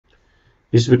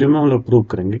इस वीडियो में हम लोग प्रूव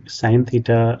करेंगे कि sine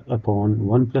theta upon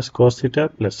 1 plus cos theta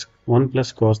plus 1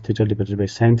 plus cos theta divided by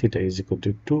sine theta is equal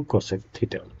to 2 cosec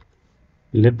theta.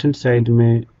 Left hand side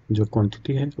में जो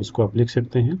क्वांटिटी है उसको आप लिख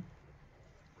सकते हैं।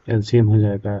 एलसीएम हो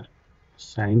जाएगा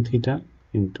sine theta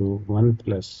into 1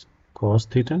 plus cos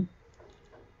theta,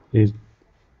 फिर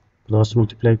क्रॉस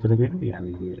मल्टीप्लाई करेंगे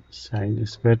यानी ये sine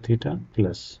square theta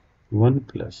plus 1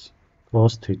 plus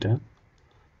cos theta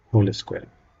whole square.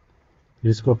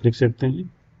 इसको आप लिख सकते हैं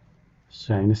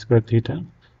sine square theta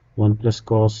 1 plus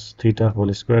cos theta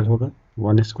whole square होगा,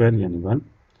 1 स्क्वायर यानी 1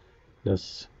 plus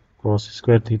cos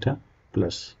square theta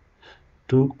plus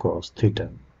 2 cos theta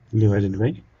divided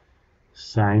by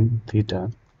sine theta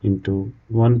into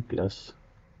 1 plus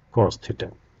cos theta.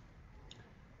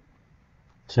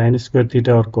 Sine square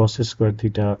theta और cos square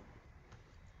theta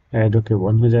add होके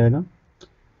 1 हो जाएगा,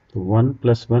 तो 1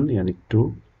 plus 1 यानी 2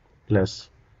 plus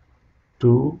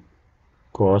 2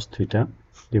 cos theta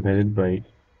divided by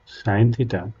sine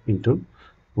theta into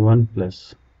 1 plus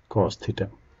cos theta.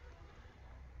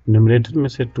 Numerator में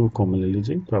से 2 common ले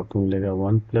लीजिए तो आपको मिलेगा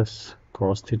 1 plus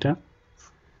cos theta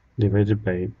divided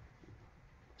by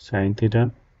sine theta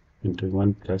into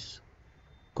 1 plus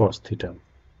cos theta.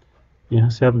 यहाँ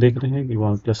से आप देख रहे हैं कि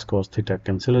 1 प्लस कॉस थीटा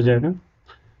कैंसिल हो जाएगा।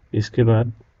 इसके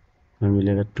बाद हमें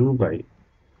मिलेगा 2 बाई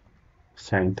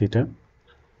साइन थीटा,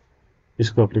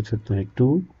 इसको आप लिख सकते हैं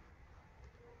 2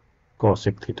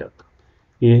 कॉसेक थीटा।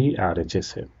 यही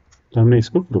RHS है, तो हमने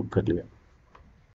इसको प्रूव कर लिया।